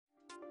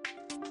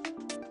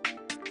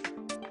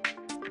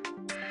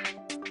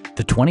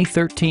the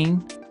 2013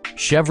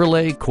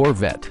 Chevrolet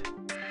Corvette.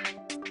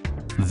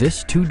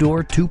 This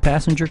two-door,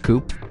 two-passenger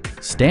coupe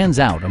stands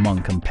out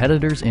among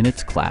competitors in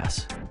its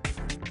class.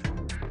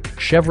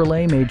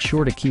 Chevrolet made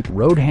sure to keep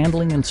road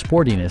handling and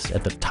sportiness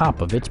at the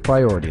top of its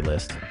priority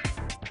list.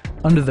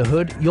 Under the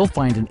hood, you'll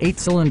find an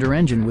 8-cylinder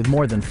engine with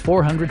more than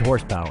 400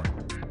 horsepower,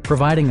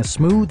 providing a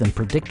smooth and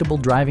predictable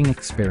driving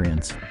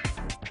experience.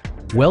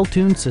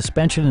 Well-tuned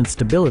suspension and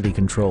stability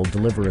control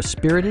deliver a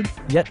spirited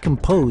yet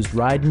composed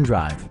ride and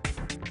drive.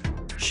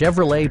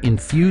 Chevrolet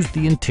infused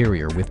the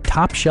interior with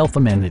top-shelf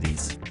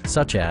amenities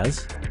such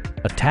as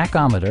a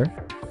tachometer,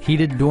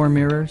 heated door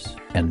mirrors,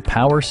 and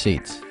power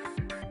seats.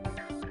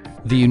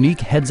 The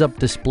unique heads-up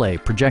display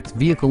projects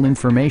vehicle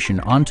information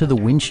onto the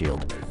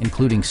windshield,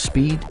 including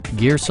speed,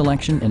 gear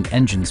selection, and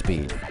engine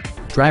speed.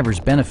 Drivers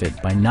benefit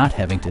by not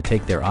having to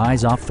take their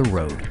eyes off the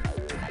road.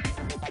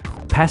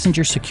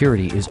 Passenger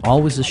security is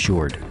always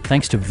assured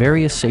thanks to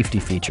various safety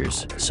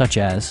features such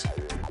as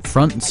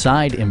front and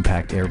side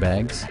impact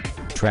airbags,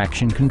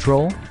 traction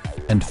control,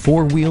 and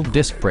 4-wheel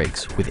disc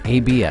brakes with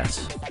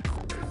ABS.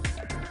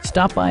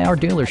 Stop by our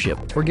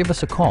dealership or give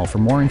us a call for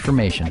more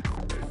information.